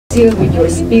sealed with your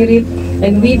spirit,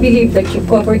 and we believe that you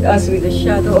covered us with the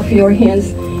shadow of your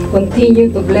hands.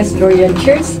 Continue to bless LOREAN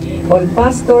Church, all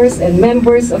pastors and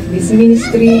members of this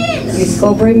ministry. Please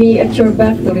cover me at your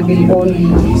back to reveal only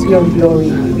your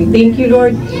glory. We thank you,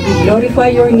 Lord. We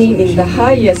glorify your name in the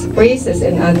highest praises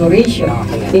and adoration.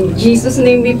 In Jesus'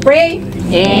 name we pray.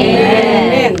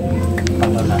 Amen.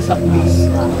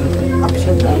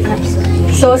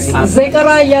 So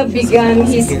Zechariah began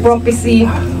his prophecy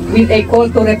with a call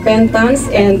to repentance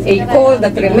and a call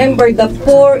that remembered the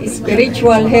poor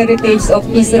spiritual heritage of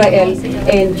Israel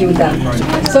and Judah.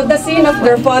 So the sin of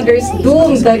their fathers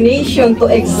doomed the nation to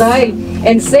exile,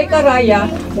 and Zechariah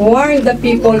warned the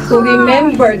people to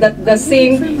remember that the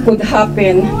same could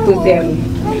happen to them.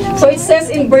 So it says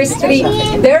in verse 3,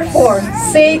 "Therefore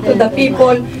say to the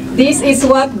people, this is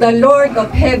what the Lord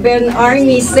of heaven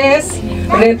army says,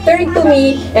 return to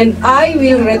me, and I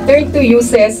will return to you,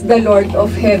 says the Lord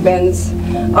of heaven's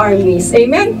armies."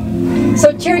 Amen?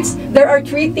 So church, there are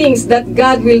three things that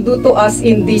God will do to us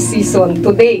in this season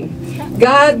today.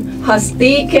 God has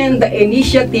taken the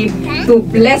initiative to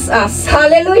bless us.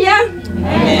 Hallelujah!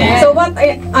 Amen. So what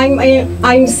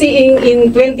I'm seeing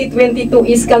in 2022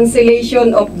 is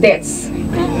cancellation of debts.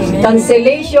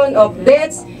 Cancellation of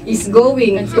debts is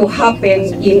going to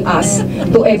happen in us,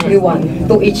 to everyone,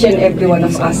 to each and every one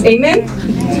of us. Amen?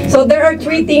 So there are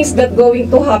three things that going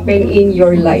to happen in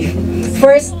your life.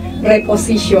 First,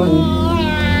 reposition.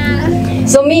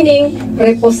 So meaning,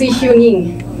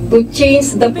 repositioning, to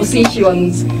change the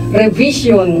positions,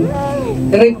 revision,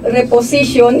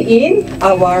 reposition in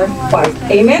our part.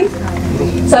 Amen?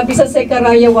 Sabi sa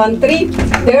Zechariah 1:3,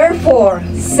 "Therefore,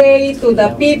 say to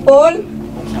the people,"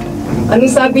 ano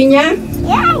sabi niya?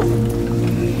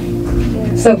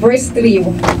 Sa verse 3.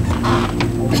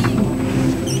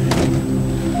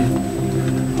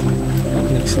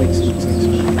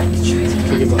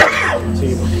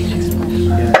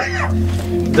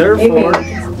 Therefore,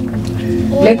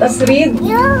 let us read.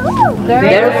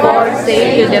 Therefore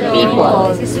say to the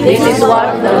people, this is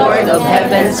what the Lord of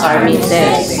heaven's army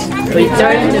says.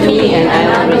 Return to me, and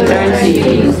I will return to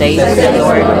you, says the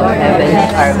Lord of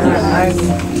heaven's army.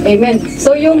 Amen.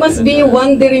 So you must be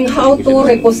wondering how to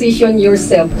reposition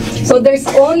yourself. So there's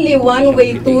only one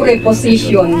way to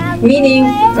reposition, meaning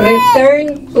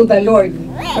return to the Lord.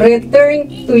 Return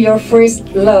to your first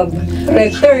love.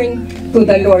 Return to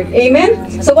the Lord.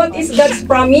 Amen? So what is God's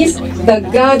promise? The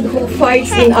God who fights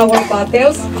in our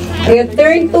battles.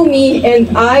 Return to me,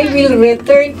 and I will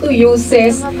return to you,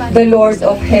 says the Lord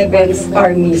of heaven's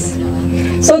armies.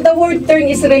 So the word turn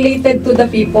is related to the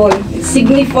people. It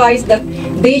signifies that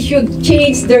they should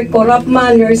change their corrupt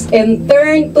manners and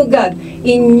turn to God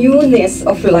in newness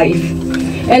of life.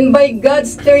 And by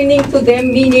God's turning to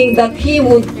them, meaning that He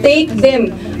would take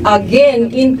them again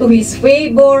into His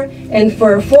favor and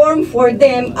perform for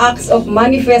them acts of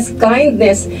manifest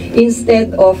kindness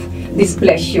instead of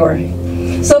displeasure.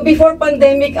 So before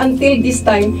pandemic until this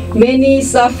time, many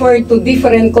suffered to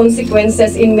different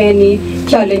consequences in many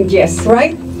challenges,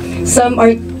 right? Some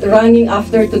are running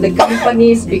after to the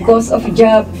companies because of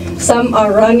job. Some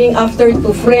are running after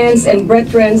to friends and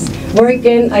brethren. Where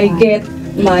can I get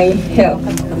my help?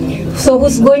 So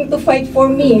who's going to fight for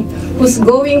me? Who's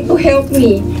going to help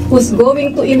me? Who's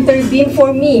going to intervene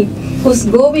for me? Who's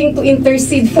going to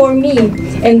intercede for me?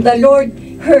 And the Lord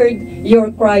heard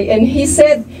your cry, and He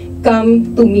said,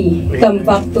 come to me, come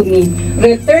back to me.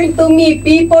 Return to me,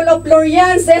 people of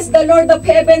LOREAN, says the Lord of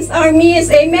heaven's armies.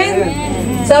 Amen?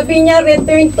 Sabi niya,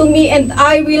 return to me and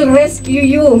I will rescue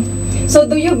you. So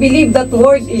do you believe that the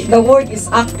word is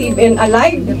active and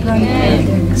alive?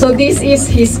 So this is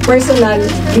His personal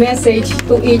message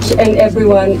to each and every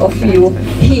one of you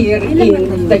here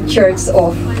in the Church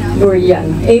of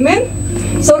LOREAN. Amen?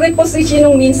 So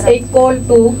repositioning means a call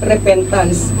to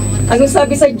repentance. Ano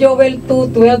sabi sa Joel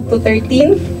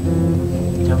 2:12-13?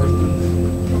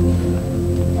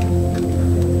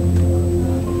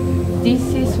 This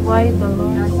is why the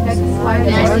Lord says,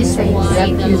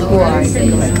 Turn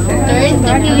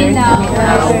to me now,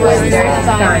 when there is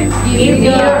time. give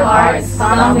your hearts,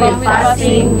 come with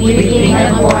fasting, weeping,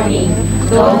 and mourning.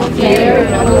 Don't tear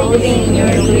your clothing in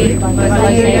your grief, but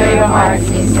tear your hearts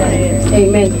instead.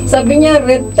 Amen. Sabi niya,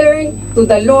 return to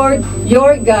the Lord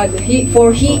your God,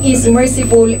 for He is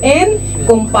merciful and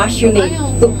compassionate,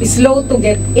 slow to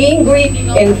get angry,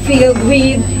 and filled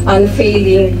with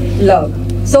unfailing love.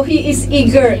 So He is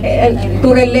eager to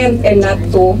relent and not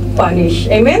to punish.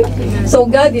 Amen? So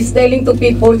God is telling to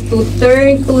people to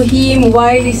turn to Him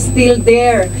while He's still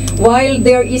there, while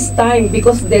there is time,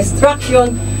 because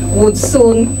destruction would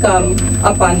soon come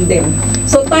upon them.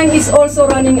 So time is also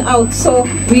running out. So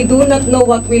we do not know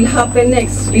what will happen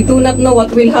next. We do not know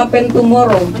what will happen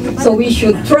tomorrow. So we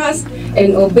should trust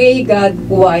and obey God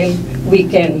while we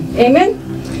can. Amen?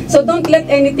 So don't let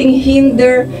anything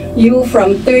hinder you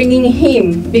from turning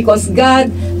Him, because God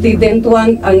didn't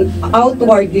want an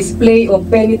outward display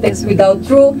of penitence without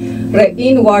true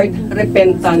inward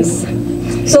repentance.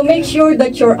 So make sure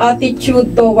that your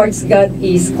attitude towards God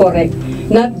is correct,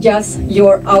 not just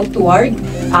your outward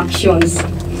actions.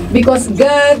 Because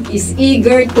God is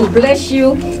eager to bless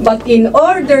you, but in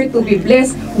order to be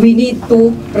blessed, we need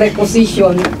to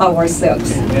reposition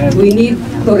ourselves. We need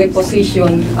to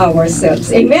reposition ourselves.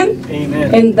 Amen?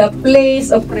 Amen. And the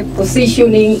place of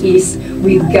repositioning is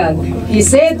with God. He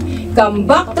said, "Come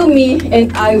back to me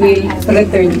and I will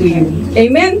return to you."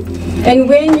 Amen? And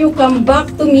when you come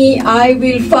back to me, I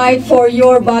will fight for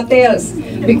your battles.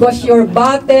 Because your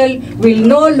battle will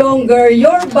no longer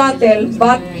your battle,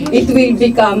 but it will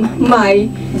become my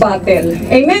battle.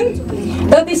 Amen?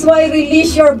 That is why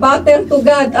release your battle to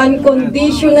God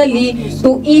unconditionally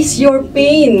to ease your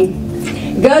pain.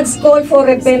 God's call for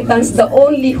repentance, the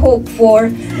only hope for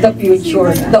the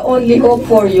future. The only hope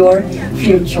for your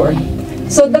future.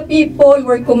 So the people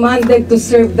were commanded to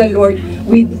serve the Lord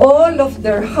with all of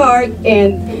their heart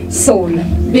and soul.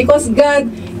 Because God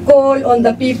called on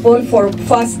the people for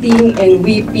fasting and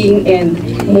weeping and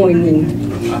mourning.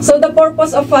 So the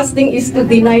purpose of fasting is to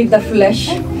deny the flesh,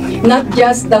 not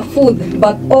just the food,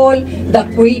 but all the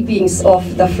cravings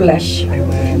of the flesh.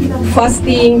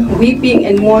 Fasting, weeping,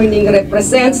 and mourning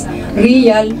represents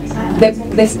real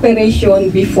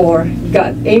desperation before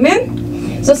God. Amen?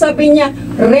 So sabi niya,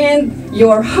 rend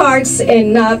your hearts and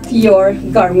not your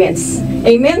garments.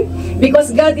 Amen?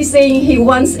 Because God is saying He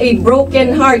wants a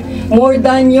broken heart more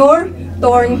than your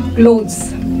torn clothes.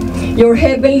 Your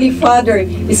Heavenly Father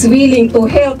is willing to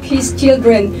help His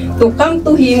children to come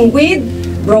to Him with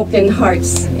broken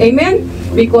hearts. Amen?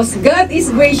 Because God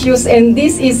is gracious, and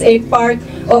this is a part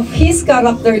of His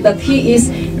character that He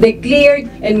is declared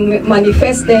and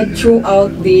manifested throughout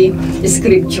the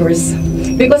Scriptures.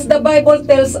 Because the Bible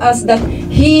tells us that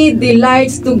He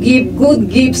delights to give good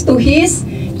gifts to His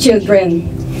children.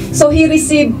 So He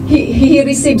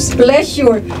receives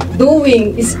pleasure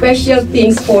doing special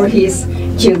things for His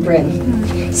children.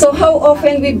 So how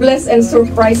often we bless and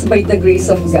surprised by the grace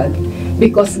of God?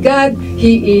 Because God,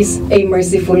 He is a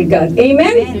merciful God.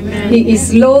 Amen? Amen. He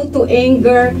is slow to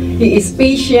anger, He is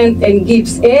patient, and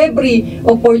gives every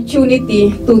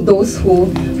opportunity to those who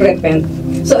repent.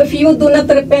 So if you do not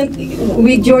repent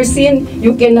with your sin,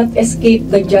 you cannot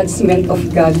escape the judgment of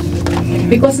God.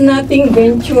 Because nothing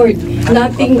ventured,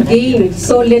 nothing gained.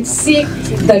 So let's seek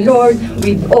the Lord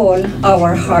with all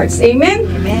our hearts. Amen?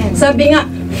 Amen. Sabi nga,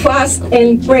 fast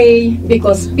and pray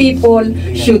because people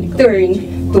should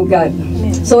turn to God.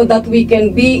 So that we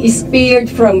can be spared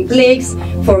from plagues,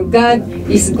 for God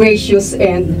is gracious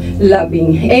and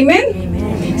loving.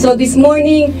 Amen? So this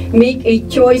morning, make a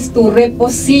choice to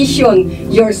reposition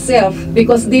yourself,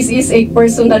 because this is a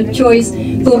personal choice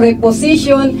to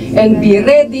reposition and be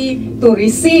ready to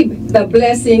receive the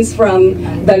blessings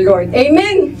from the Lord.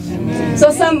 Amen? So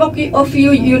some of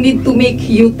you, you need to make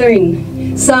U-turn.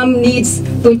 Some needs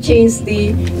to change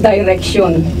the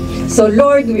direction. So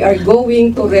Lord, we are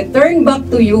going to return back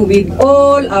to you with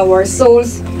all our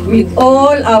souls, with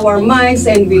all our minds,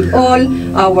 and with all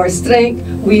our strength.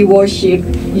 We worship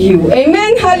you.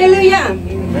 Amen? Hallelujah!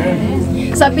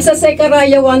 Amen. Sabi sa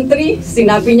Zechariah 1:3,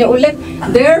 sinabi niya ulit,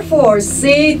 therefore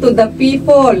say to the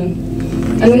people,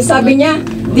 anong sabi niya?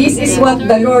 This is what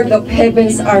the Lord of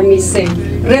Heaven's armies say.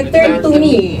 Return to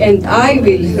me, and I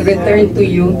will return to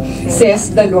you,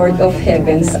 says the Lord of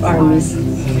Heaven's armies.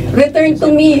 Return to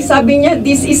me, sabi niya,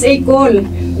 this is a call.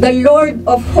 The Lord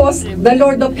of hosts, the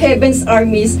Lord of Heaven's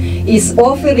armies is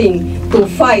offering to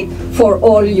fight for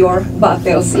all your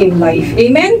battles in life.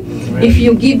 Amen? If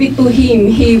you give it to Him,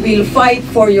 He will fight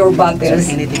for your battles.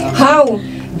 How?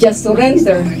 Just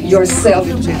surrender yourself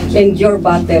and your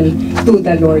battle to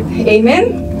the Lord.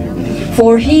 Amen?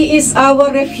 For He is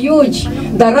our refuge,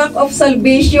 the rock of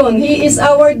salvation. He is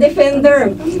our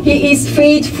defender. He is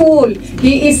faithful.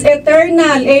 He is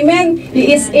eternal. Amen?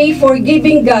 He is a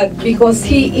forgiving God because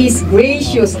He is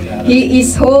gracious. He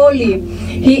is holy.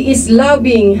 He is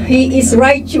loving. He is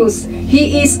righteous.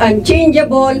 He is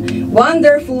unchangeable,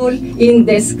 wonderful,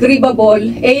 indescribable.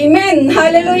 Amen.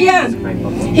 Hallelujah.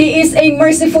 He is a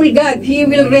merciful God. He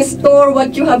will restore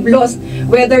what you have lost,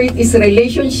 whether it is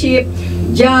relationship,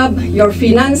 job, your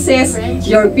finances,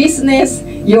 your business,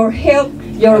 your health,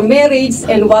 your marriage,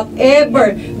 and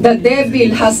whatever the devil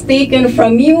has taken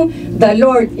from you, the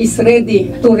Lord is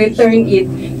ready to return it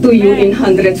to you in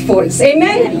hundredfolds.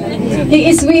 Amen? He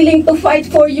is willing to fight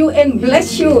for you and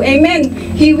bless you. Amen?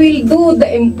 He will do the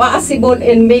impossible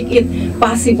and make it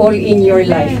possible in your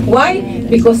life. Why?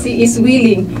 Because He is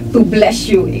willing to bless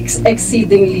you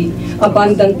exceedingly,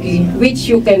 abundantly, which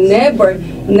you can never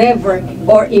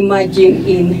or imagine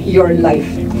in your life.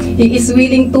 He is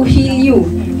willing to heal you.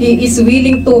 He is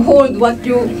willing to hold what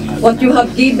you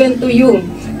have given to you,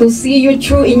 to see you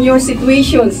through in your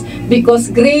situations, because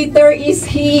greater is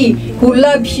He who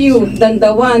loves you than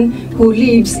the one who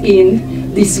lives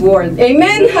in this world.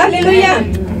 Amen? Hallelujah!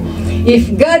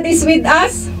 If God is with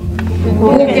us,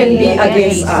 who can be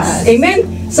against us?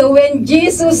 Amen? So when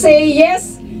Jesus say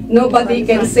yes, nobody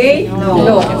can say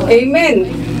no.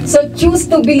 Amen? So choose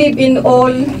to believe in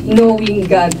all-knowing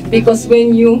God, because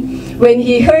when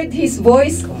He heard His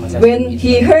voice, when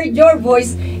He heard your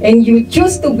voice, and you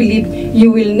choose to believe,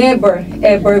 you will never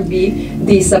ever be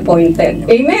disappointed.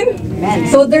 Amen?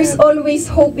 So there's always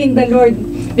hope in the Lord,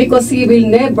 because He will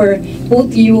never put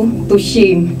you to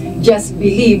shame. Just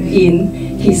believe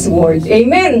in His word.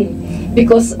 Amen?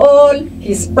 Because all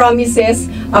His promises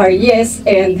are yes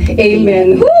and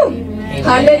amen. Woo!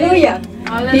 Hallelujah!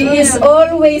 He is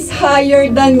always higher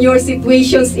than your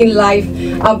situations in life.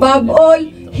 Above all,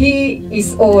 He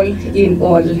is all in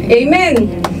all.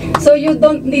 Amen. So you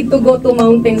don't need to go to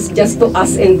mountains just to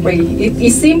ask and pray. It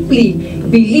is simply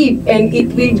believe and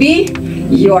it will be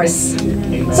yours.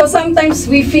 So sometimes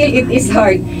we feel it is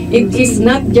hard. It is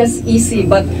not just easy,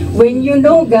 but when you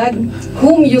know God,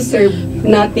 whom you serve,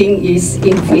 nothing is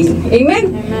in vain.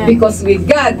 Amen? Because with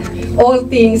God, all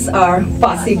things are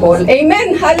possible.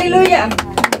 Amen? Hallelujah!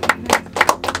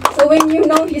 So when you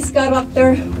know His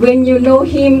character, when you know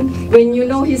Him, when you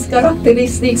know His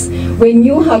characteristics, when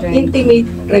you have intimate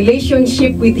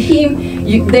relationship with Him,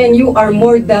 then you are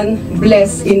more than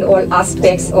blessed in all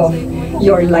aspects of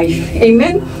your life.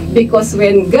 Amen? Because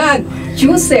when God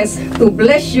chooses to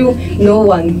bless you, no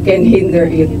one can hinder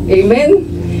it. Amen?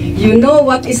 You know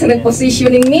what is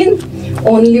repositioning mean?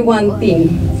 Only one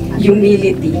thing,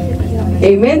 humility.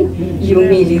 Amen?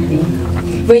 Humility.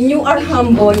 When you are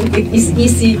humble, it is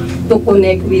easy to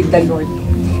connect with the Lord.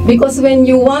 Because when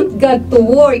you want God to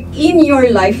work in your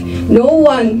life, no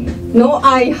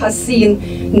eye has seen,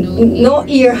 no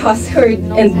ear has heard,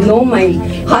 and no mind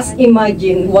has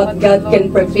imagined what God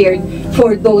can prepare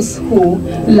for those who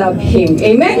love Him.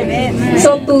 Amen?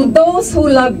 So to those who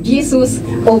love Jesus,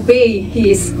 obey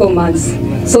His commands.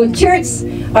 So church,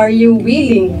 are you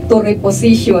willing to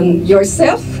reposition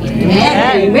yourself?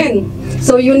 Amen.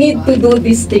 So you need to do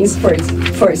these things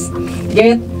first.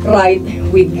 Get right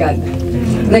with God.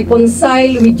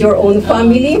 Reconcile with your own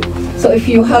family. So if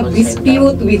you have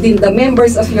dispute within the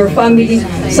members of your family,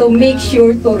 so make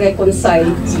sure to reconcile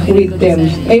with them.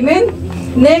 Amen?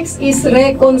 Next is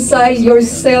reconcile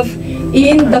yourself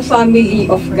in the family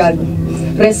of God.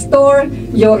 Restore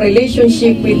your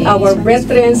relationship with our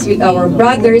brethren, with our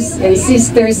brothers and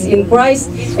sisters in Christ,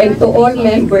 and to all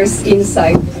members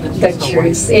inside the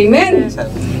church. Amen?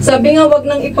 Sabi nga, wag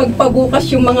nang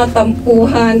ipagpabukas yung mga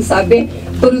tampuhan. Sabi,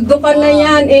 tuldukan na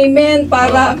yan. Amen?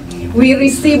 Para we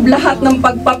receive lahat ng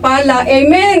pagpapala.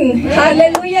 Amen?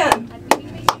 Hallelujah!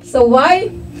 So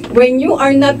why? When you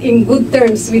are not in good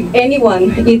terms with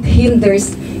anyone, it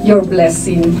hinders your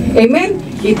blessing. Amen?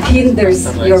 It hinders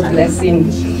your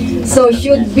blessing. So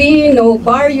should be no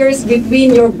barriers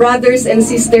between your brothers and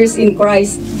sisters in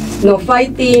Christ. No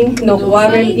fighting, no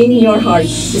quarrel in your heart,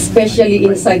 especially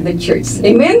inside the church.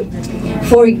 Amen?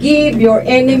 Forgive your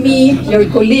enemy, your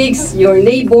colleagues, your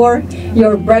neighbor,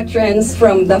 your brethren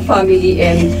from the family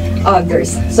and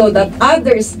others, so that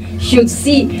others should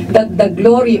see that the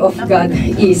glory of God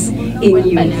is in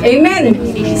you. Amen?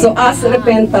 So ask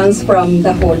repentance from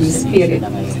the Holy Spirit,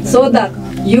 so that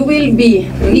you will be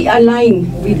realigned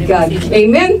with God.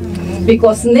 Amen?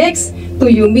 Because next to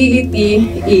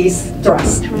humility is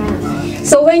trust.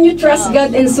 So when you trust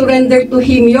God and surrender to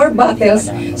Him your battles,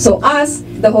 so ask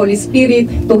the Holy Spirit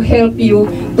to help you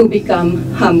to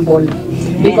become humble.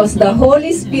 Because the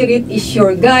Holy Spirit is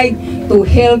your guide to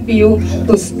help you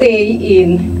to stay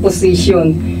in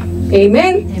position.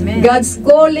 Amen? Amen. God's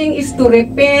calling is to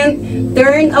repent,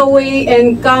 turn away,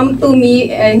 and come to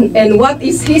me. And what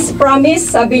is His promise?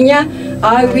 Sabi niya,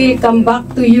 I will come back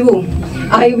to you.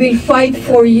 I will fight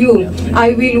for you.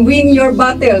 I will win your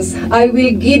battles. I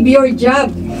will give your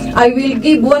job. I will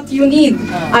give what you need.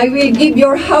 I will give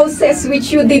your houses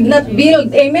which you did not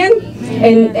build. Amen?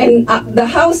 And the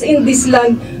house in this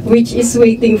land which is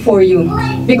waiting for you.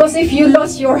 Because if you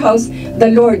lost your house,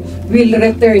 the Lord will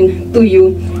return to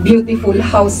you beautiful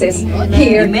houses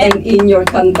here and in your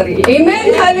country.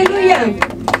 Amen. Hallelujah.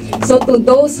 So to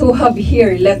those who have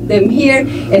here, let them hear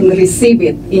and receive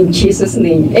it in Jesus'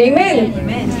 name. Amen.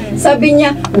 Sabi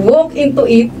niya, walk into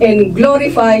it and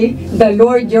glorify the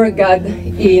Lord your God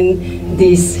in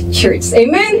this church.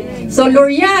 Amen. So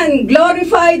LOREAN,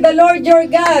 glorify the Lord your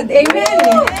God.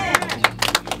 Amen.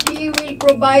 He will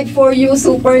provide for you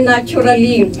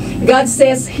supernaturally. God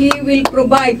says He will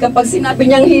provide. Kapag sinabi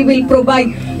niyang He will provide,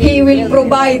 He will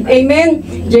provide. Amen.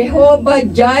 Jehovah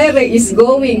Jireh is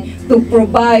going to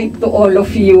provide to all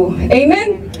of you.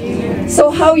 Amen. So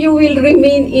how you will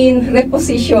remain in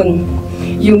reposition?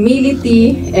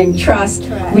 Humility and trust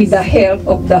with the help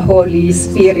of the Holy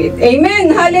Spirit. Amen.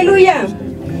 Hallelujah.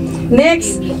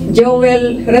 Next,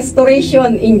 Joel,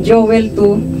 restoration in Joel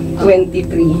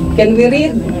 2:23. Can we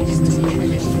read?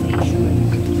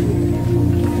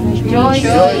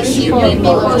 Rejoice, ye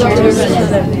people of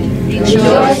Jerusalem.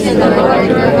 Rejoice in the Lord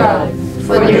your God.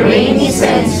 For the rain He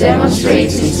sends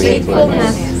demonstrates His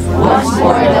faithfulness. Once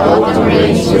more the autumn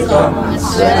rains will come, as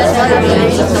well as the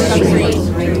rains of the spring.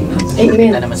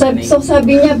 Amen. So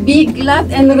sabi niya, be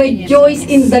glad and rejoice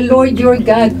in the Lord your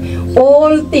God.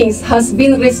 All things has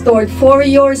been restored for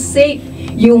your sake.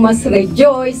 You must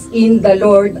rejoice in the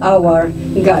Lord our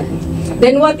God.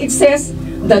 Then what it says,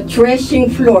 the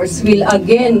threshing floors will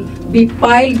again be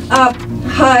piled up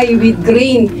high with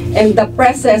grain, and the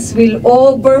presses will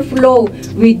overflow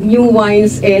with new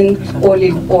wines and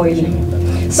olive oil.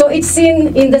 So it's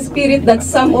seen in the spirit that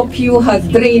some of you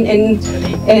had drained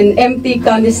an empty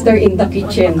canister in the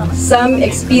kitchen. Some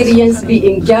experienced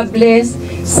being jobless.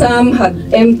 Some had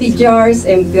empty jars,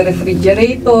 empty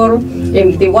refrigerator,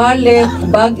 empty wallet,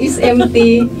 bag is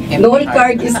empty, no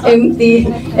card is empty,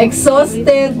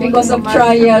 exhausted because of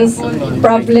trials,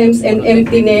 problems, and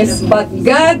emptiness. But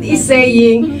God is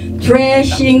saying,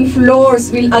 threshing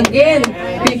floors will again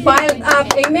be piled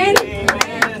up. Amen?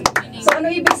 So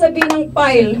ano ibig sabihin ng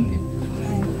pile?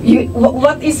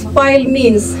 What is pile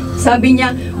means? Sabi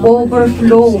niya,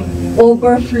 overflow,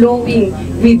 overflowing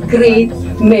with great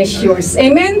measures.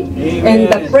 Amen? And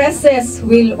the presses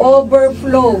will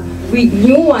overflow with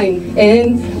new wine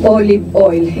and olive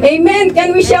oil. Amen?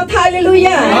 Can we shout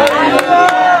hallelujah?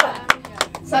 Hallelujah!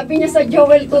 Sabi niya sa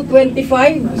Joel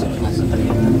 2:25,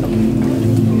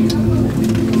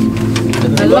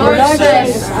 The Lord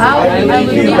says, how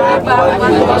will you give back what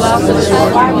belongs to the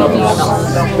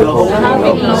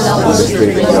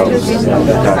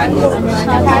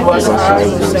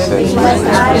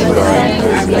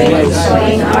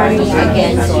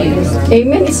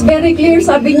Amen. It's very clear.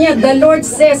 Sabi niya, the Lord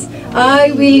says,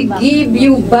 I will give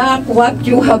you back what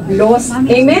you have lost.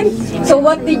 Amen. So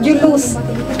what did you lose?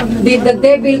 Did the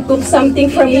devil took something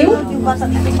from you?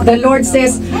 The Lord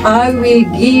says, I will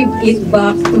give it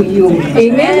back to you.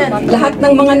 Amen? Lahat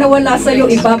ng mga nawala sa iyo,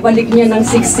 ibabalik niya ng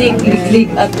siksik, liglig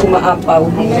at umaapaw.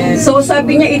 So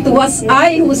sabi niya, it was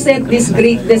I who sent this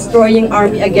great destroying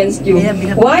army against you.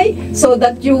 Why? So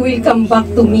that you will come back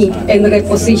to me and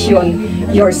reposition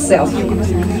yourself.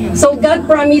 So God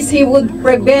promised He would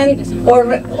prevent or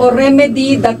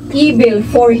remedy that evil,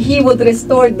 for He would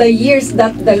restore the years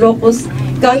that the locust,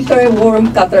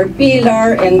 cankerworm,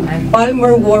 caterpillar, and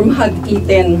palmer worm had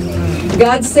eaten.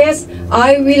 God says,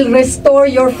 I will restore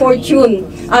your fortune.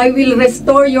 I will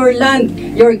restore your land,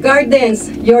 your gardens,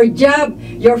 your job,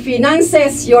 your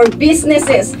finances, your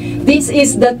businesses. This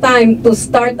is the time to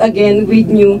start again with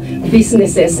new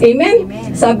businesses.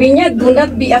 Amen? Sabi niya, do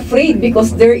not be afraid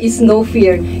because there is no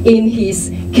fear in His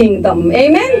kingdom.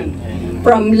 Amen?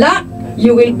 From lack,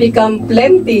 you will become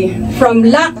plenty. From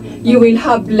lack, you will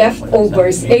have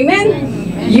leftovers. Amen?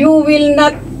 You will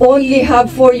not only have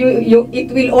for you,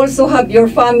 it will also have your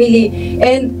family,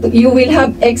 and you will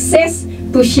have excess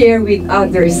to share with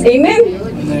others.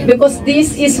 Amen? Because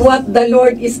this is what the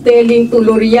Lord is telling to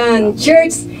LOREAN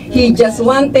Church. He just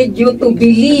wanted you to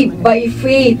believe by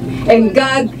faith, and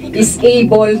God is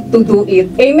able to do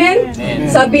it. Amen?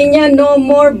 Sabi niya, no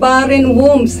more barren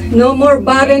wombs, no more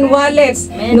barren wallets,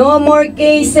 no more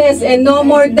cases, and no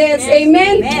more deaths.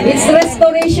 Amen? It's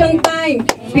restoration time.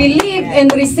 Believe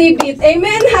and receive it.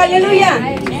 Amen?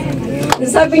 Hallelujah!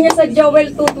 Sabi niya sa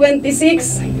Joel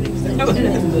 2:26,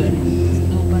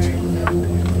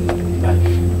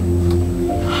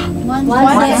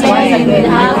 Once again, you will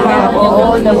have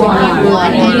all the one,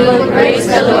 and you will praise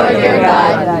the Lord your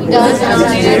God, because of the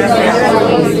spirit of your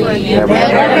holy.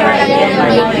 Never again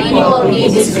will my people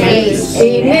be disgraced.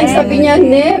 Amen. Sabi niya,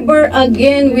 never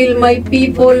again will my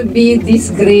people be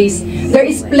disgraced. There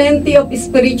is plenty of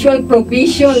spiritual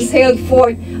provisions held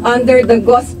forth under the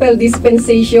gospel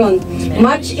dispensation.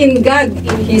 Much in God,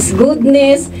 in His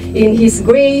goodness, in His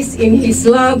grace, in His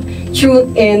love,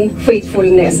 truth, and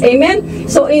faithfulness. Amen?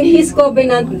 So in His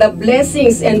covenant, the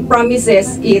blessings and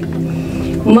promises it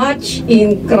much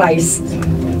in Christ,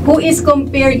 who is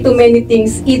compared to many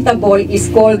things eatable, is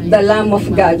called the Lamb of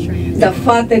God, the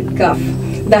fatted calf,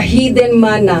 the hidden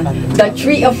manna, the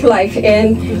tree of life,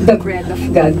 and the bread of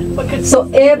God. So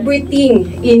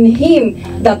everything in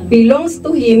Him that belongs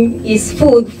to Him is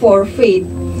food for faith.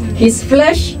 His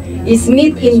flesh is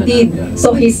meat indeed,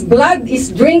 so His blood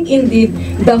is drink indeed,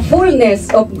 the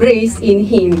fullness of grace in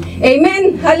Him.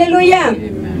 Amen.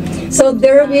 Hallelujah. So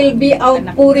there will be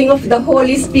outpouring of the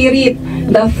Holy Spirit.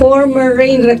 The former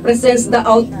rain represents the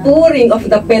outpouring of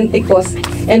the Pentecost.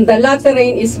 And the latter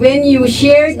rain is when you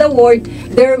share the word,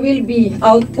 there will be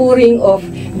outpouring of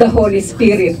the Holy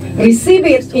Spirit. Receive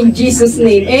it in Jesus'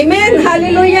 name. Amen.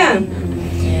 Hallelujah.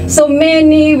 So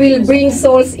many will bring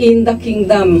souls in the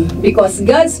kingdom because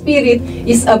God's Spirit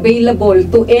is available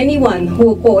to anyone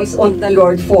who calls on the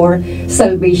Lord for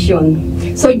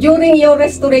salvation. So during your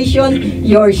restoration,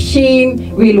 your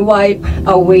shame will wipe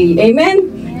away.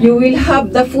 Amen? You will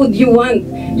have the food you want.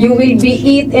 You will be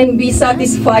eat and be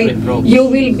satisfied. You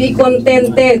will be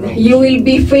contented. You will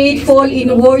be faithful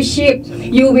in worship.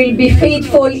 You will be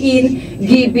faithful in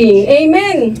giving.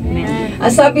 Amen?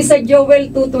 Sabi sa Joel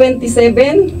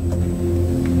 2:27,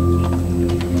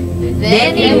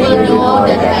 Then you will know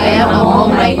that I am among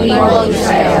my people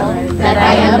Israel, that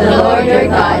I am the Lord your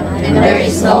God, and there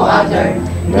is no other.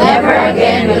 Never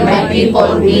again will my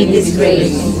people be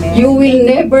disgraced. you will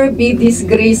never be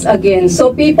disgraced again.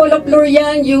 So people of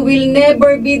LOREAN, you will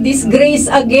never be disgraced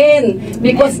again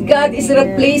because God is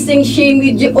replacing shame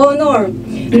with honor.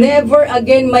 Never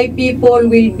again my people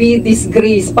will be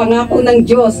disgraced. Pangako ng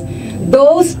Diyos.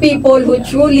 Those people who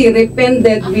truly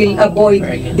repented will avoid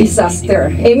disaster.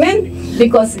 Amen?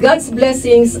 Because God's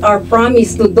blessings are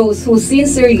promised to those who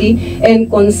sincerely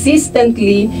and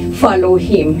consistently follow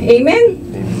Him. Amen?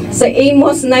 Sa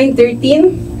Amos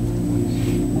 9:13,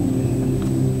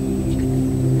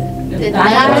 The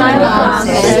time will come,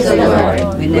 says the Lord,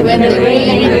 when the grain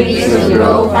and grapes will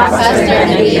grow faster than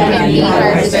they can be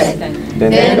harvested.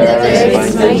 Then the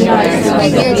thirst vineyards will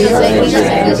drip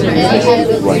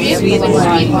with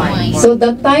sweet wine. so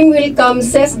the time will come,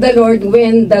 says the Lord,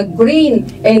 when the grain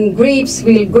and grapes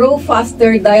will grow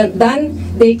faster than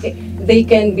they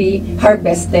can be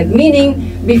harvested.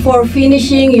 Meaning, before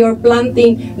finishing your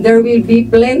planting, there will be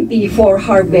plenty for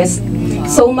harvest.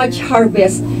 So much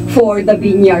harvest for the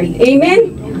vineyard.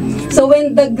 Amen? So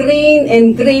when the grain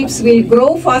and grapes will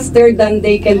grow faster than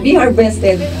they can be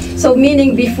harvested, so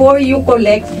meaning before you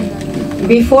collect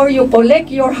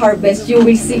your harvest, you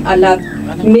will see a lot,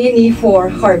 many for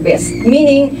harvest.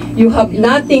 Meaning, you have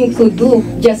nothing to do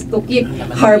just to keep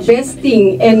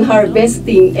harvesting and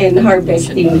harvesting and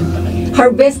harvesting.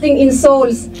 Harvesting in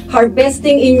souls,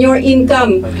 harvesting in your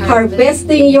income,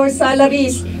 harvesting your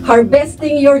salaries,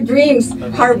 harvesting your dreams,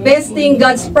 harvesting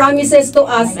God's promises to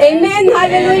us. Amen!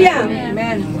 Hallelujah!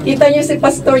 Amen. Kita nyo si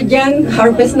Pastor Jan,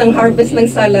 harvest ng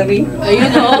salary.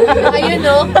 Ayun o, ayun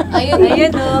o,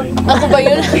 ayun o. Ako ba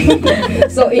yun?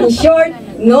 So in short,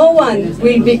 no one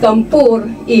will become poor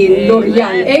in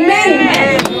LOREAN.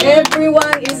 Amen!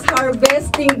 Everyone is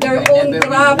harvesting their own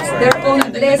crops, their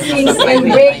own blessings and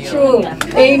breakthrough.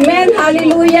 Amen!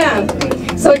 Hallelujah!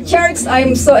 So church,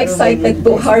 I'm so excited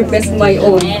to harvest my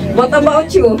own. What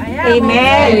about you?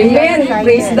 Amen! Amen!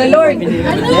 Praise the Lord!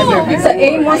 Sa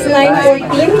Amos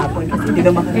 9:14, and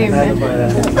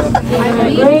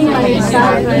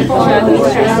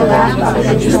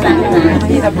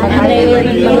they will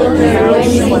rebuild their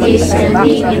ruined cities and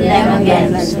dig in them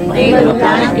again. They will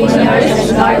plant vineyards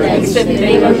and gardens.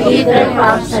 They will eat their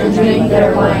crops and drink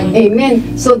their wine.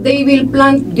 Amen. So they will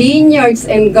plant vineyards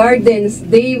and gardens.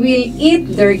 They will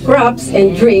eat their crops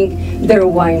and drink their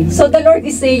wine. So the Lord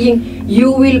is saying,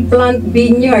 you will plant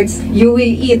vineyards, you will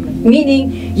eat,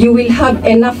 meaning you will have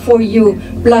enough for you,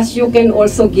 plus you can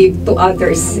also give to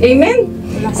others. Amen?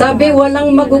 Sabi,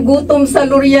 walang magugutom sa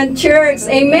LOREAN Church.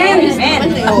 Amen?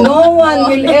 No one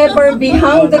will ever be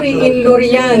hungry in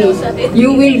LOREAN.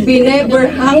 You will be never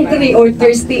hungry or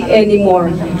thirsty anymore.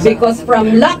 Because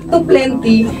from lack to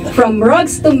plenty, from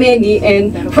rags to many,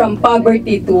 and from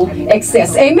poverty to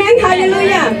excess. Amen?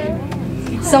 Hallelujah!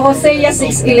 Sa Hosea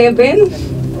 6:11,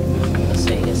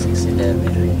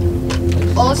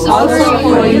 Also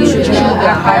for you to know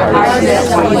the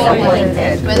harvest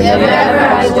appointed. Whenever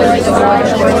I will restore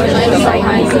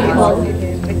my people,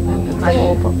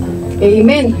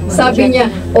 Amen. Sabi niya,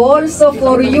 also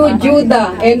for you,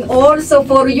 Judah, and also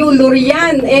for you,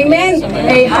 LOREAN. Amen.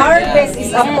 A harvest is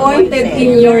appointed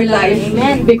in your life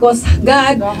because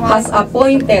God has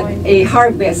appointed a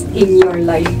harvest in your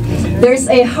life. There's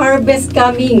a harvest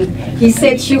coming. He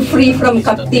sets you free from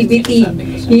captivity.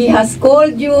 He has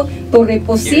called you to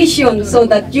reposition so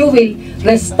that you will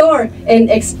restore and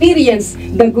experience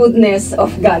the goodness of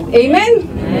God. Amen?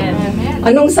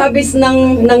 Anong sabi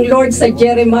ng Lord sa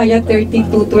Jeremiah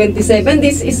 32:27?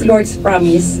 This is Lord's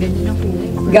promise.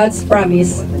 God's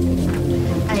promise.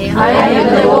 I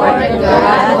am the Lord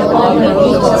God of all the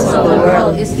peoples of the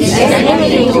world. Is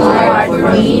anything too hard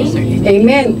for me?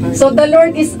 Amen. So the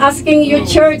Lord is asking you,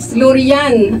 church,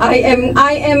 LOREAN,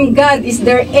 I am God. Is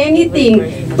there anything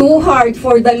too hard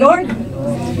for the Lord?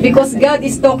 Because God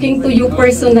is talking to you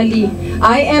personally.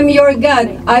 I am your God.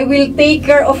 I will take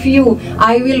care of you.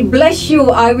 I will bless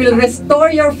you. I will restore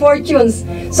your fortunes.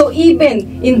 So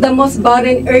even in the most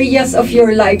barren areas of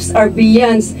your lives are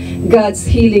beyond God's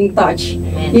healing touch.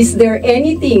 Is there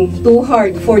anything too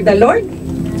hard for the Lord?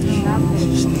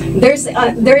 There's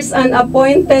an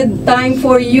appointed time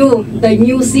for you, the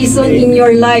new season in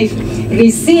your life.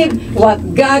 Receive what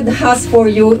God has for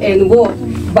you and walk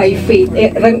by faith.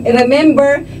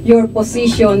 Remember your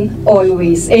position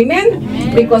always. Amen?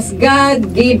 Because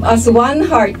God gave us one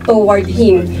heart toward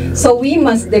Him. So we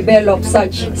must develop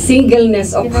such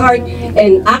singleness of heart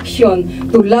and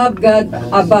action to love God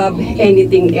above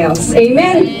anything else.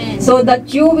 Amen? So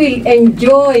that you will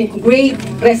enjoy great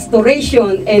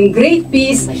restoration and great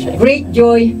peace, great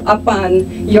joy upon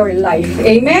your life.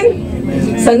 Amen?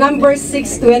 Sa Numbers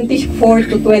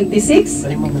 6:24-26.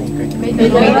 May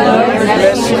the Lord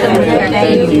bless you and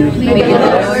protect you. May the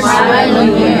Lord smile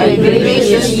on you and be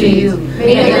gracious to you.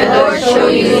 May the Lord show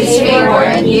you His favor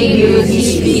and give you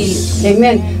His peace.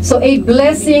 Amen. So a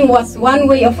blessing was one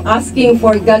way of asking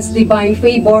for God's divine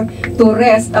favor to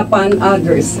rest upon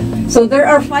others. So there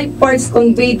are 5 parts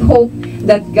conveyed hope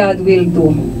that God will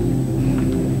do.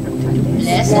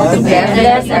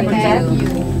 Bless and protect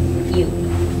you.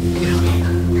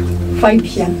 5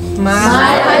 siya.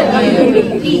 Smile on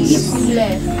you, peace.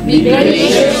 Be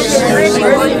gracious,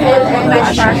 merciful, and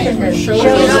compassionate. Show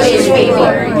His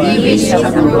favor, give His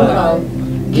approval.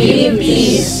 Give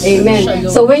peace. Amen.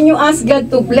 So when you ask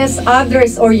God to bless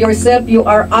others or yourself, you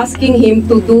are asking Him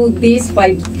to do these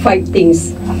five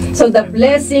things. So the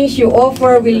blessings you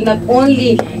offer will not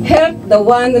only help the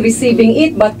one receiving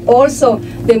it, but also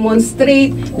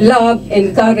demonstrate love,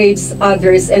 encourage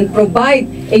others, and provide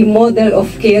a model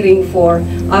of caring for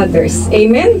others.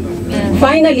 Amen?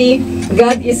 Finally,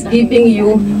 God is giving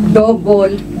you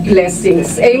double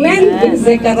blessings. Amen? In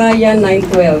Zechariah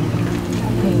 9:12.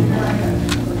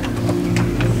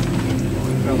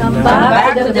 Come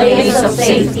back to the place of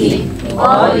safety.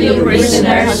 All you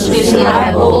prisoners will still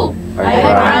have hope. I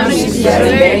promise you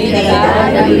very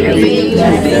that will reveal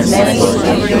the blessings of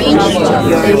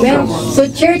your Amen. So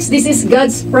church, this is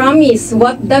God's promise.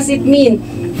 What does it mean?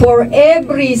 For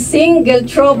every single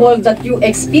trouble that you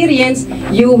experience,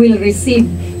 you will receive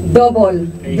double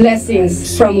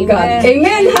blessings from God.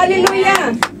 Amen.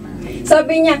 Hallelujah.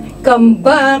 Sabi niya, come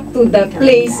back to the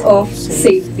place of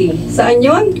safety. Saan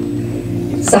yun?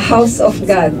 Sa house of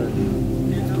God.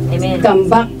 Amen. Come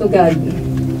back to God.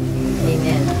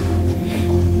 Amen.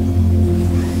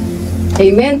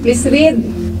 Amen. Please read.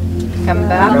 Come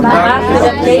back to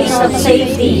the place of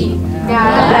safety.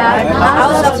 God,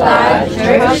 house of God,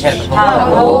 church, have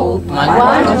hope,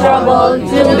 one trouble,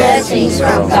 2 blessings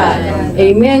from God.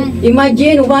 Amen.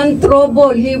 Imagine one trouble,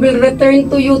 He will return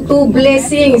to you 2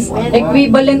 blessings,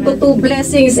 equivalent to 2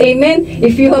 blessings. Amen.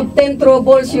 If you have 10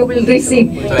 troubles, you will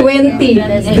receive 20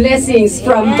 blessings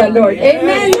from the Lord.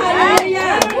 Amen.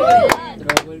 Hallelujah.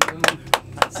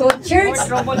 So church,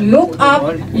 look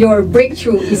up, your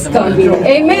breakthrough is coming.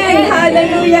 Amen.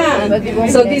 Hallelujah.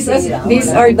 So these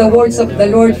are the words of the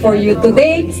Lord for you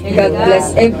today. God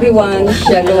bless everyone.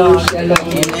 Shalom, shalom.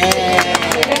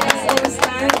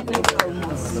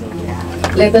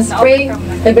 Let us pray.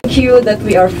 Thank you that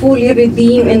we are fully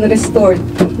redeemed and restored.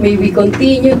 May we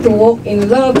continue to walk in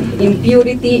love, in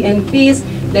purity, and peace.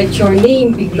 Let your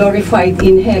name be glorified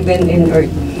in heaven and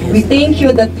earth. We thank you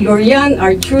that LOREAN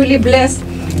are truly blessed.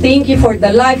 Thank you for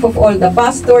the life of all the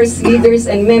pastors, leaders,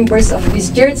 and members of this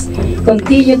church.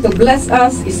 Continue to bless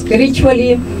us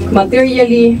spiritually,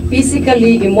 materially,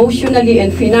 physically, emotionally,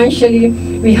 and financially.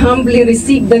 We humbly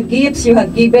receive the gifts you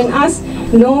have given us,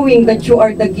 knowing that you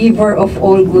are the giver of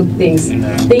all good things.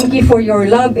 Thank you for your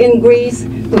love and grace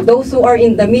to those who are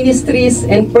in the ministries,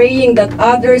 and praying that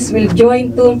others will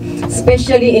join too,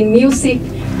 especially in music.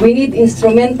 We need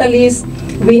instrumentalists,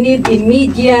 We need in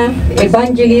media,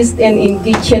 evangelist, and in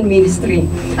kitchen ministry.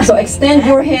 So extend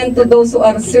your hand to those who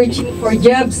are searching for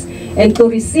jobs and to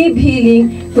receive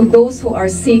healing to those who are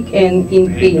sick and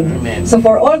in pain. So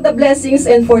for all the blessings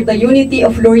and for the unity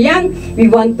of LOREAN, we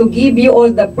want to give you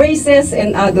all the praises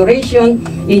and adoration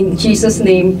in Jesus'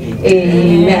 name.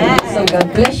 Amen. So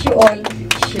God bless you all.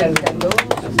 Sheldon.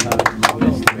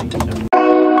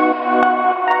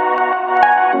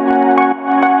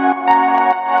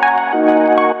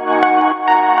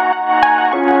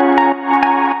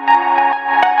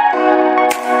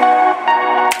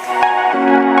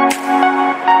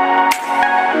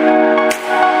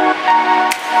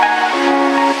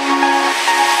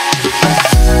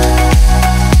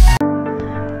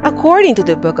 According to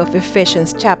the book of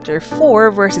Ephesians chapter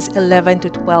 4 verses 11 to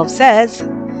 12 says,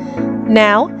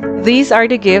 "Now these are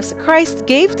the gifts Christ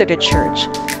gave to the church,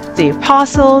 the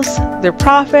apostles, the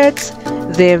prophets,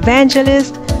 the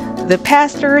evangelists, the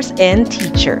pastors, and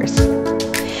teachers."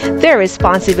 Their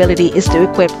responsibility is to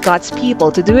equip God's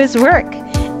people to do His work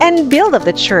and build up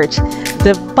the church,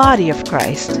 the body of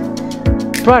Christ.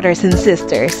 Brothers and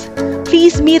sisters,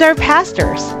 please meet our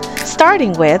pastors,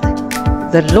 starting with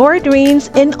the Lord Reigns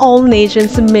in All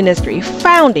Nations Ministry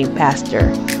Founding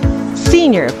Pastor,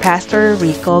 Senior Pastor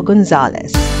Rico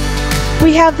Gonzalez.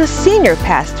 We have the Senior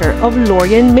Pastor of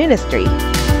LOREAN Ministry.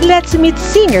 Let's meet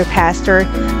Senior Pastor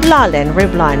Lalen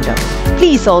Reblando.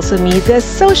 Please also meet the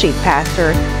Associate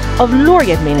Pastor of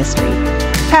LOREAN Ministry,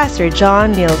 Pastor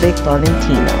John Nilvic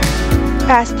Tolentino.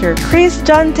 Pastor Chris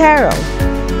John Terrell,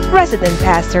 Resident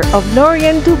Pastor of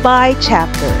LOREAN Dubai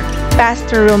Chapter.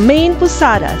 Pastor Romain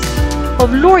Pusadas of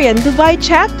LOREAN Dubai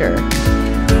Chapter.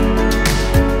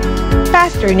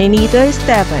 Pastor Ninita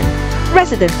Esteban,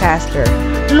 Resident Pastor,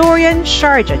 LOREAN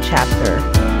Sharjah Chapter.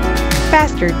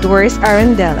 Pastor Doris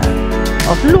Arandela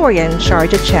of LOREAN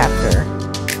Sharjah Chapter.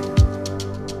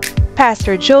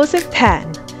 Pastor Joseph Tan,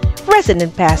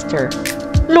 Resident Pastor,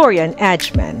 LOREAN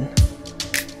Ajman.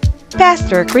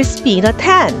 Pastor Crispina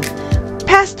Tan,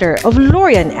 Pastor of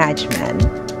LOREAN Ajman.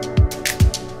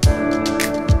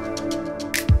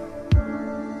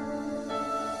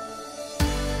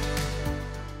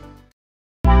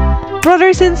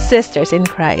 Brothers and sisters in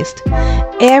Christ,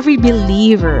 every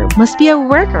believer must be a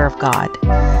worker of God.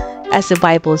 As the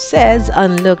Bible says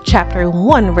on Luke chapter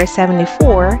 1 verse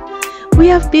 74, we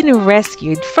have been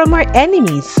rescued from our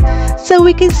enemies so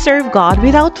we can serve God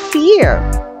without fear.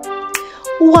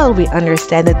 While we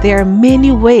understand that there are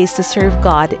many ways to serve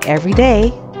God every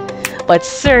day, but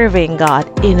serving God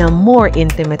in a more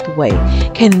intimate way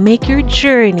can make your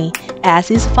journey as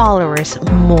His followers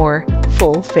more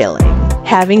fulfilling.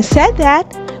 Having said that,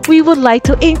 we would like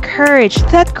to encourage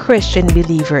that Christian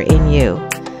believer in you,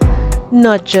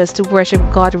 not just to worship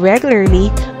God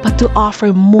regularly, but to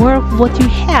offer more of what you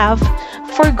have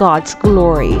for God's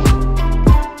glory.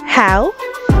 How?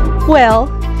 Well,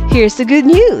 here's the good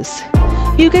news.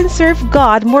 You can serve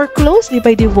God more closely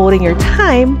by devoting your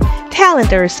time,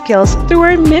 talent, or skills through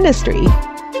our ministry.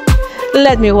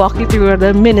 Let me walk you through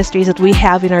the ministries that we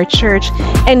have in our church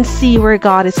and see where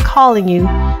God is calling you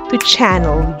to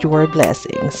channel your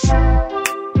blessings.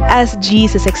 As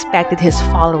Jesus expected His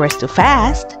followers to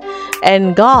fast,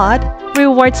 and God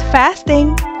rewards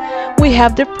fasting, we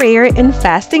have the prayer and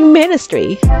fasting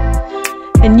ministry.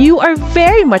 And you are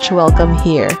very much welcome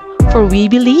here, for we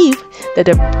believe that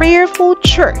a prayerful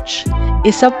church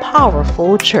is a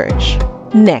powerful church.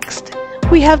 Next,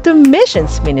 we have the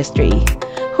missions ministry,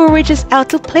 who reaches out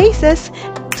to places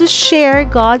to share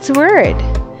God's word,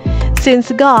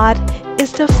 since God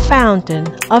is the fountain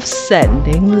of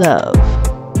sending love.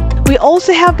 We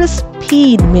also have the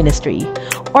speed ministry,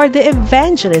 or the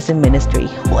evangelism ministry,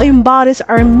 who embodies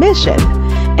our mission,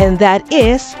 and that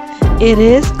is, it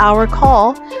is our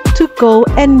call to go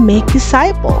and make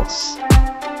disciples.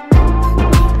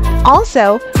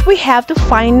 Also, we have the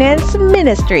finance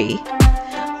ministry,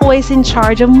 who is in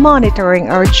charge of monitoring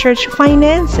our church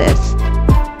finances.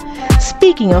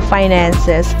 Speaking of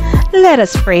finances, let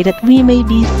us pray that we may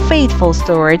be faithful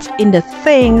stewards in the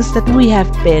things that we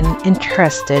have been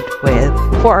entrusted with.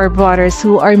 For our brothers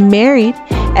who are married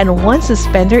and want to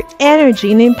spend their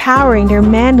energy in empowering their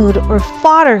manhood or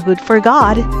fatherhood for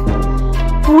God,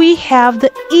 we have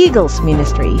the Eagles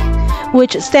Ministry,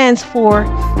 which stands for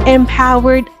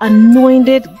Empowered,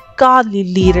 Anointed, Godly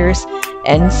Leaders,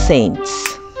 and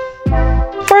Saints.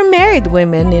 For married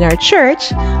women in our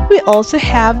church, we also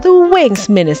have the Wings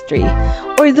Ministry,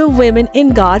 or the Women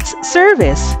in God's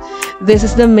Service. This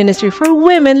is the ministry for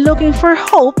women looking for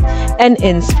hope and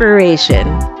inspiration.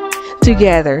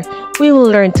 Together, we will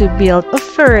learn to build a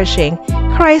flourishing,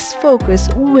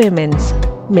 Christ-focused women's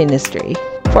ministry.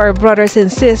 For our brothers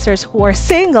and sisters who are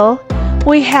single,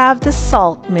 we have the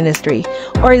SALT ministry,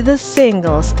 or the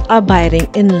singles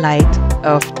abiding in light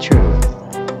of truth.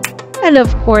 And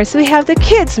of course, we have the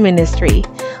kids ministry,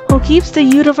 who keeps the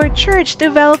youth of our church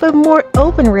develop a more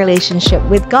open relationship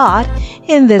with God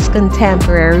in this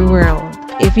contemporary world.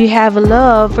 If you have a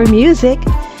love for music,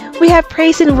 we have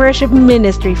praise and worship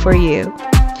ministry for you.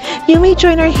 You may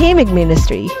join our hymning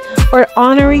ministry, or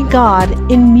honoring God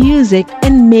in music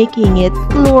and making it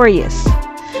glorious,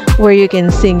 where you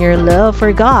can sing your love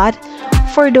for God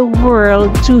for the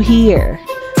world to hear.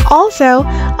 Also,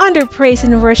 under praise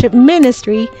and worship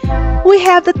ministry, we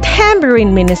have the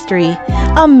tambourine ministry,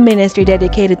 a ministry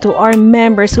dedicated to our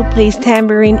members who plays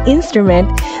tambourine instrument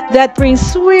that brings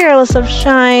swirls of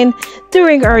shine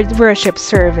during our worship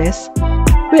service.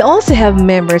 We also have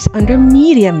members under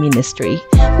media ministry,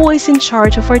 who is in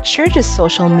charge of our church's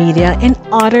social media and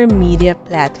other media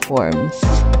platforms.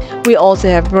 We also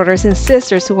have brothers and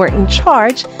sisters who are in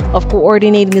charge of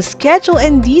coordinating the schedule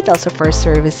and details of our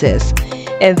services,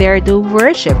 and they are the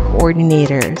worship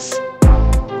coordinators.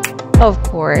 Of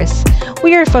course,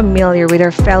 we are familiar with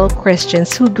our fellow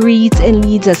Christians who greets and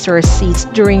leads us to our seats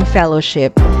during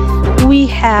fellowship. We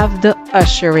have the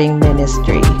ushering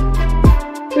ministry.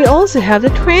 We also have the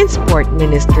transport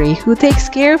ministry, who takes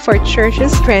care of our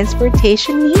church's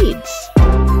transportation needs.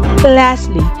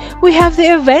 Lastly, we have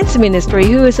the events ministry,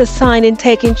 who is assigned in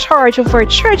taking charge of our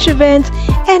church events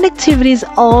and activities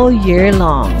all year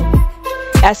long.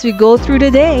 As we go through the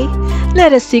day,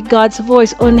 let us seek God's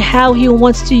voice on how He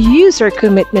wants to use our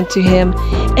commitment to Him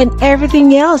and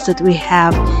everything else that we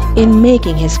have in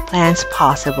making His plans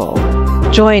possible.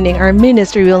 Joining our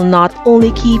ministry will not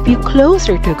only keep you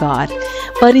closer to God,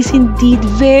 but is indeed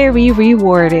very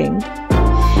rewarding.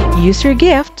 Use your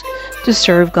gift to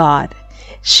serve God.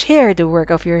 Share the work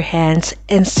of your hands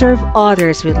and serve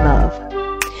others with love.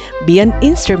 Be an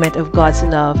instrument of God's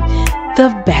love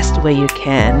the best way you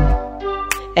can.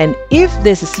 And if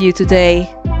this is you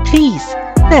today, please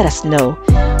let us know.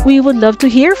 We would love to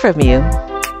hear from you.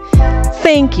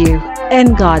 Thank you,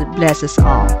 and God bless us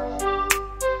all.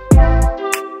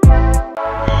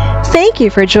 Thank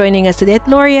you for joining us today at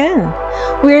LOREAN.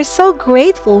 We are so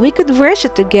grateful we could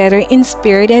worship together in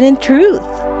spirit and in truth.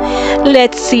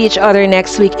 Let's see each other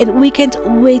next week, and we can't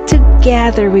wait to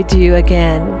gather with you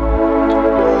again.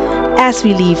 As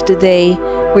we leave today,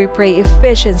 we pray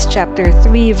Ephesians chapter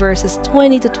 3 verses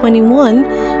 20 to 21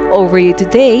 over you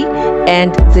today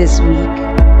and this week.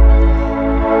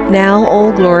 Now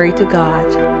all glory to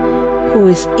God, who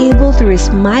is able through His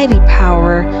mighty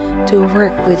power to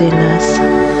work within us,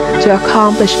 to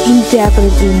accomplish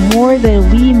indefinitely more than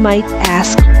we might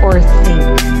ask or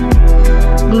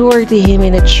think. Glory to Him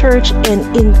in the church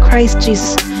and in Christ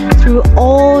Jesus through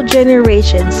all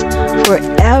generations,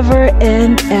 forever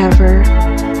and ever.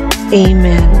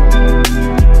 Amen.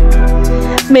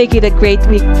 Make it a great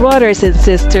week, brothers and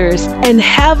sisters, and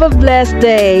have a blessed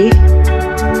day.